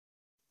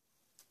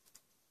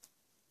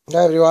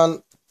Hi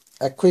everyone,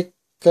 a quick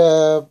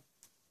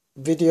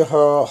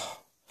video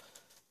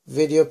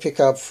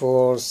pickup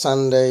for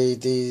Sunday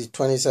the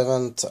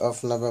 27th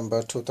of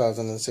November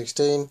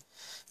 2016.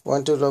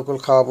 Went to local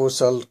car booth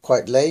sale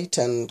quite late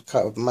and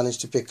managed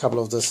to pick a couple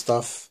of the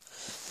stuff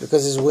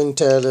because it's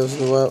winter. There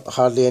was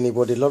hardly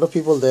anybody, a lot of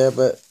people there,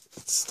 but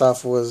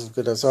stuff was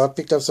good. So I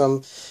picked up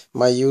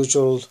my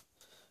usual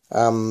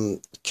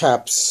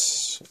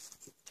caps,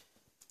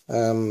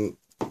 the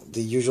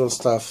usual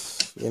stuff,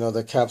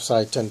 the caps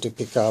I tend to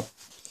pick up: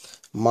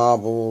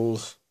 Marble,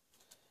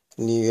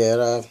 New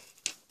Era,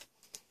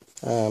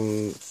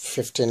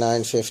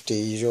 5950,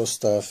 usual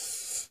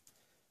stuff.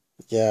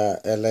 Yeah,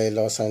 LA,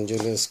 Los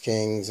Angeles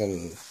Kings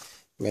and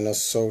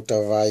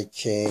Minnesota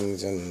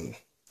Vikings, and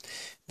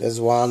there's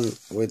one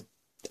with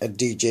a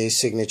DJ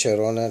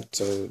signature on it.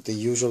 So the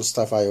usual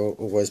stuff I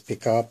always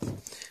pick up.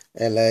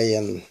 LA,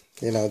 and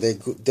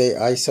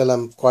I sell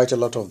them quite a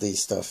lot of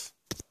these stuff.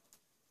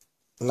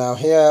 Now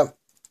here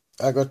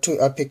I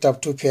picked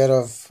up two pair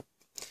of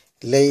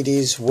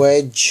ladies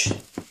wedge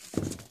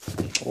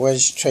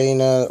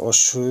trainer or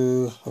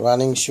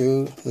running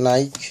shoe,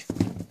 Nike.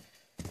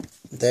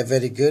 They're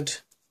very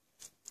good.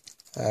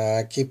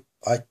 I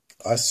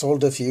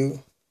sold a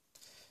few,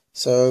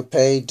 so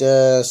paid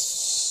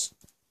 £6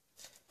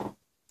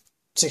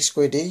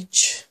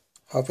 each,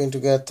 hoping to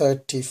get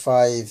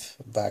 35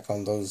 back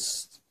on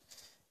those.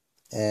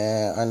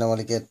 I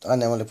normally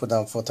put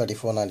them for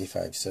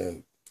 $34.95,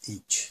 so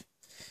each,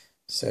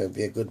 so it'd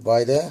be a good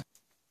buy there.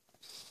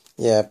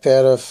 Yeah, a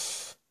pair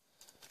of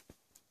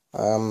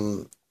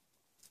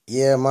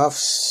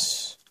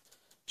earmuffs,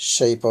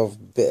 shape of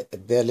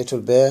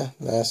little bear.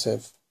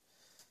 That's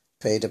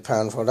paid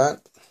 £1 for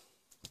that.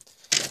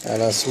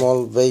 And a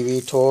small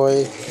baby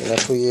toy,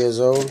 2 years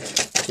old,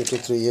 2 to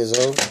 3 years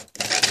old.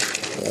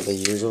 Yeah, the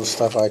usual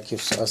stuff I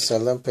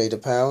sell them. Paid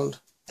 £1.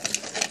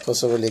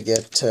 Possibly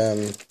get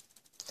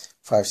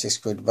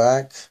 5-6 quid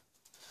back.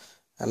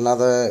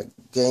 Another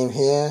game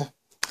here,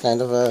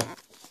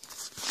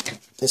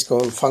 it's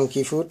called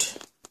Funky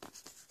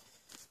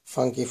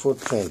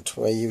Footprint,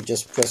 where you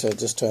just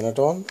turn it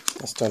on.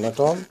 Let's turn it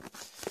on,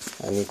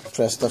 and you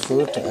press the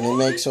foot, and it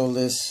makes all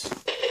this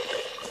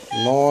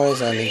noise,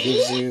 and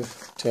it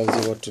tells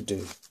you what to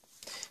do.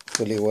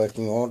 Fully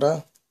working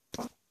order.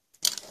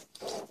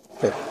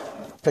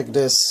 Pick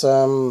this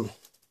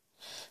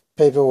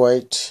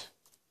paperweight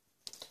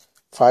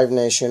 5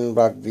 Nation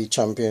Rugby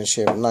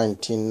Championship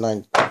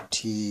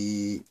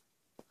 1991.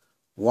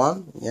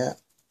 Yeah,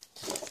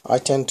 I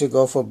tend to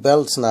go for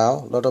belts now.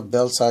 A lot of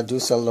belts. I do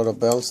sell a lot of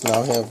belts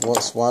now. Here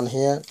was one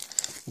here,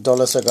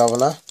 $1 a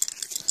governor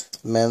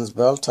men's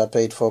belt. I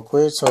paid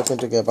 £4, hoping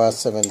to get about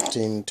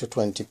 17 to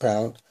 20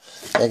 pound.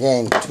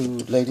 Again,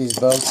 two ladies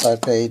belts. I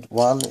paid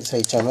one. It's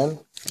HMN,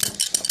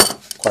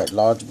 quite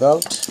large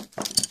belt.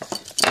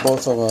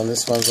 Both of them.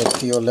 This one's a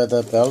pure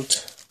leather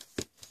belt,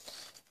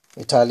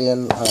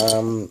 Italian.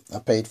 I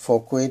paid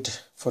 £4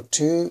 for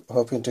two,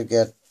 hoping to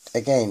get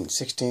again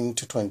 16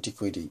 to 20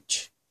 quid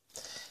each.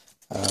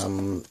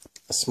 A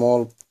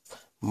small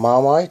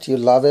Marmite, you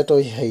love it or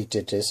you hate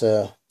it. It's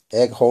a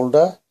egg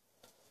holder.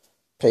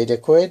 Paid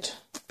 £1.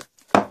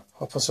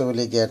 I'll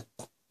possibly get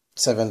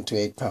 7 to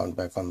 8 pound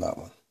back on that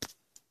one.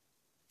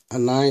 A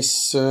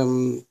nice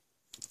keyring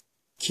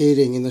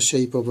in the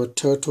shape of a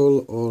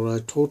turtle or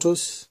a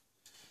tortoise.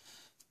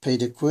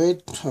 Paid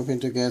 £1, hoping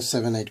to get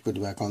 7-8 quid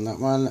back on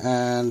that one.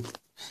 And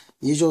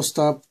usual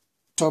stuff,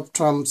 top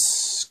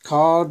trumps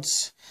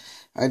cards.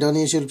 I don't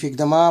usually pick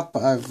them up.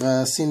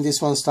 I've seen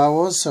this one, Star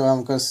Wars, so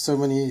I've got so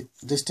many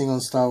listing on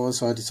Star Wars,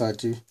 so I decided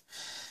to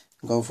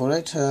go for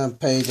it.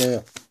 Paid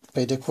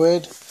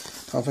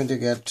 £1, hoping to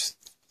get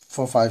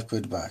 4-5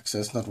 quid back, so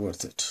it's not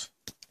worth it.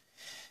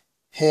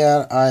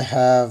 Here I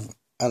have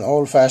an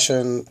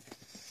old-fashioned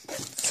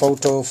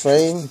photo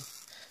frame,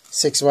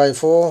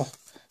 6x4.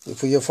 You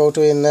put your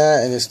photo in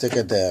there and you stick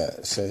it there.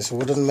 So it's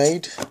wooden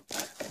made,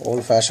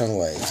 old-fashioned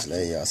ways.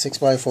 There you are,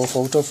 6x4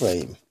 photo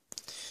frame.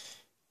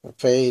 I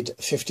paid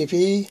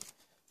 50p,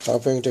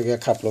 hoping to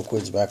get a couple of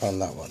quids back on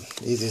that one.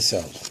 Easy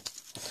sell.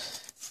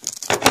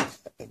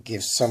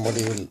 Give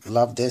somebody who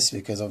love this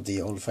because of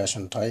the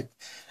old-fashioned type.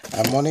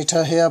 A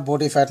monitor here,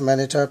 body fat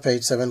monitor,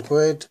 paid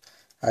 £7.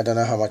 I don't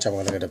know how much I'm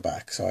going to get it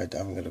back, so I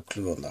haven't got a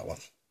clue on that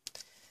one.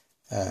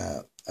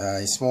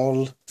 A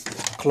small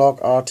clock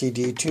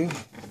RTD2,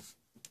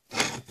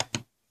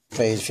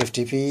 paid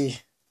 50p,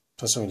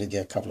 possibly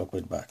get a couple of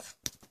quid back.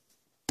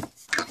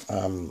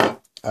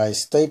 A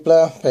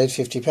stapler, paid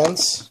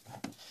 50p.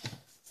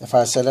 If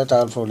I sell it,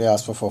 I'll probably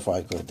ask for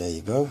 4-5 quid. There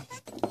you go.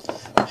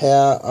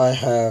 Here I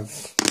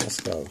have,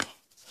 let's go.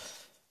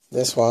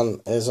 This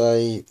one is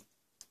a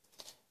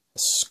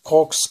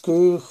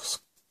corkscrew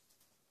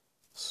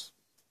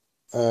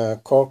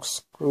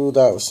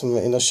that was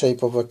in the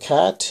shape of a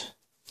cat.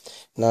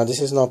 Now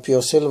this is not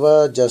pure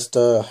silver, just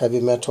a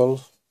heavy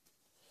metal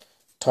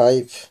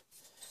type,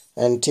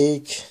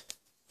 antique,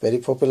 very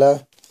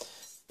popular.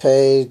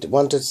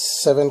 Wanted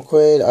 7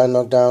 quid, I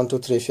knocked down to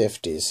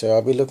 350, so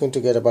I'll be looking to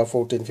get about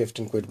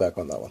 14-15 quid back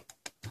on that one.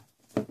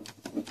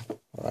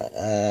 Right,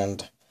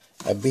 and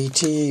a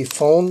BT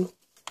phone,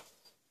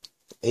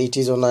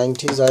 80s or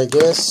 90s I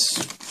guess.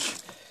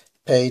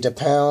 Paid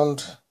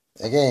 £1,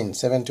 again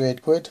 7 to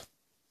 8 quid.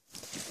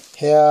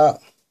 Here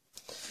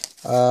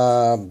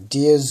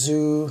deer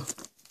zoo,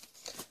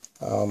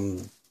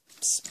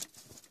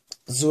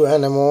 zoo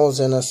animals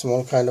in a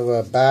small kind of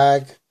a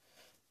bag,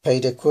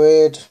 paid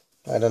 £1.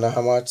 I don't know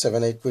how much,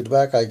 7-8 quid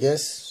back I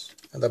guess.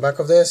 At the back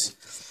of this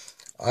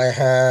I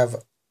have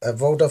a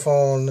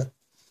Vodafone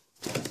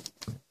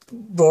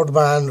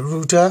broadband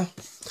router.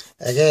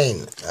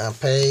 Again, I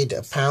paid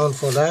 £1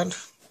 for that.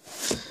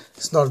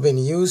 It's not been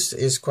used,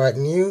 it's quite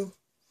new.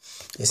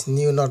 It's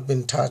new, not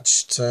been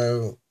touched,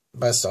 so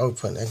best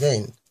open.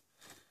 Again,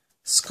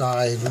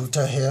 Sky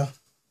router here.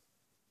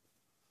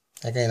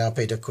 Again, I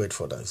paid £1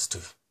 for those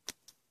two.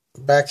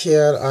 Back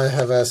here I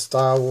have a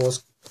Star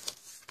Wars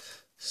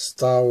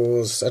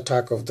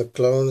Attack of the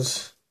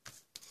Clones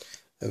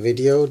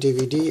video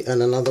DVD,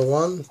 and another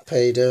one,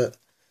 paid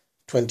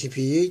 20p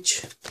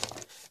each.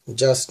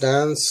 Just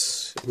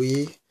Dance,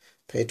 we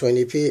paid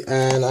 20p,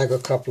 and I got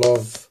a couple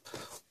of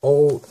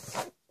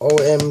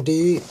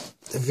OMD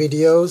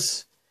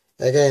videos.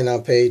 Again, I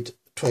paid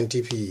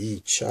 20p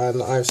each,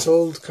 and I've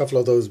sold a couple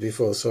of those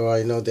before, so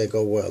I know they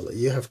go well.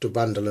 You have to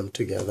bundle them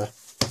together,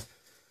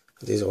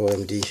 these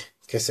OMD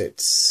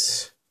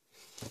cassettes.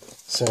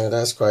 So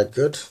that's quite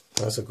good.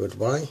 That's a good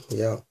buy,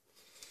 yeah.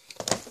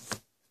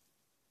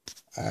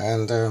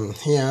 And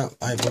here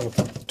I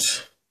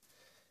bought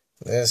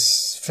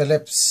this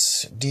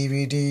Philips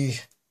DVD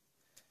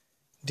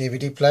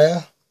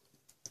player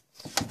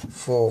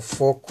for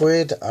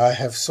 £4. I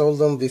have sold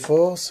them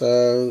before,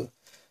 so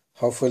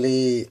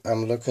hopefully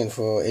I'm looking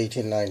for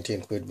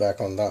 18-19 quid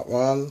back on that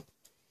one.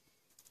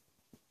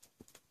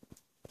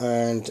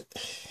 And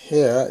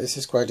here, this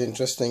is quite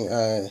interesting,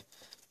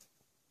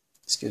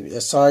 excuse me,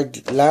 a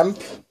side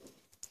lamp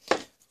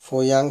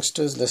for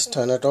youngsters. Let's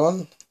turn it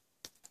on.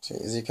 So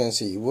as you can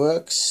see, it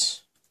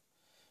works.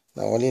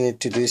 Now all you need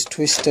to do is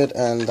twist it,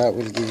 and that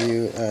will give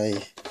you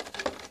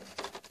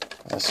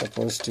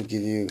supposed to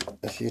give you,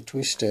 if you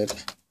twist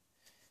it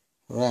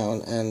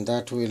round, and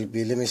that will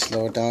be, let me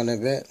slow it down a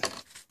bit,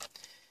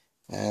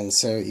 and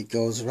so it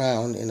goes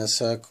round in a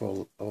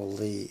circle. All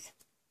the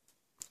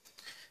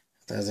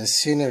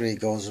scenery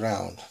goes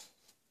round.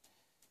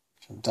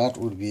 So that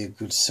would be a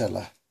good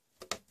seller.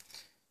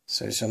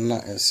 So it's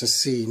a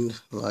scene,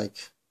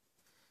 like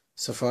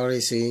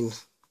safari scene.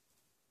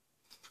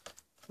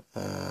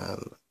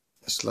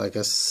 It's like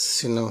a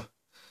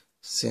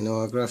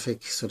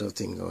cinematographic sort of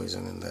thing goes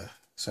on in there.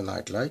 It's a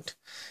night light.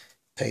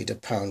 Paid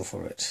 £1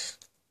 for it.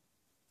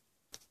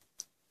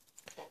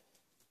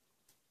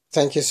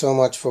 Thank you so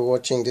much for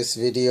watching this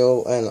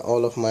video and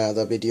all of my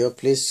other video.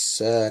 Please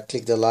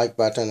click the like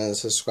button and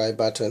subscribe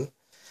button.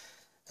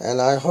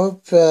 And I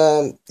hope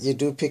you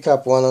do pick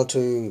up one or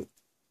two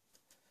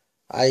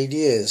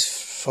ideas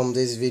from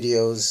these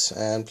videos.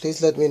 And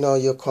please let me know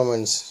your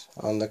comments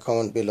on the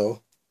comment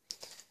below.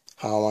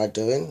 How am I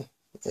doing?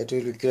 It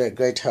will be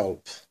great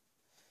help.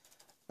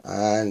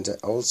 And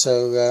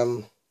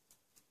also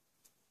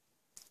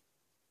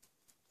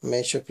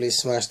make sure please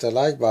smash the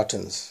like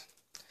buttons.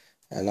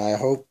 And I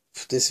hope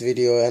this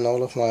video and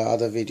all of my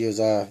other videos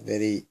are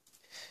very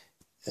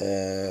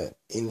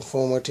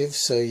informative,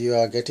 so you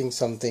are getting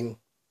something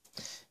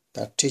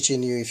that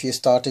teaching you if you're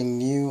starting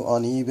new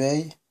on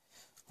eBay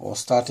or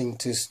start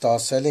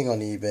selling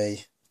on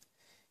eBay.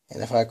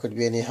 And if I could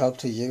be any help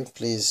to you,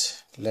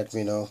 please let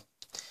me know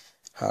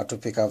how to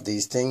pick up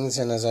these things.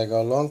 And as I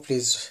go along,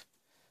 please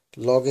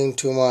log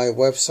into my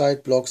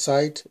website, blog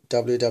site,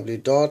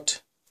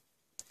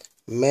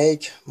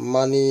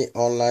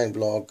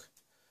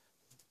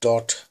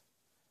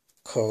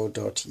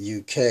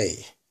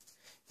 www.makemoneyonlineblog.co.uk.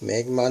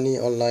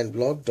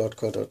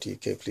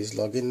 makemoneyonlineblog.co.uk. Please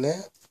log in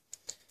there,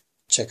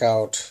 check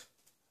out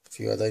a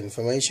few other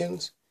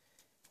informations.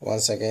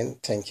 Once again,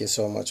 thank you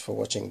so much for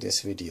watching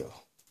this video.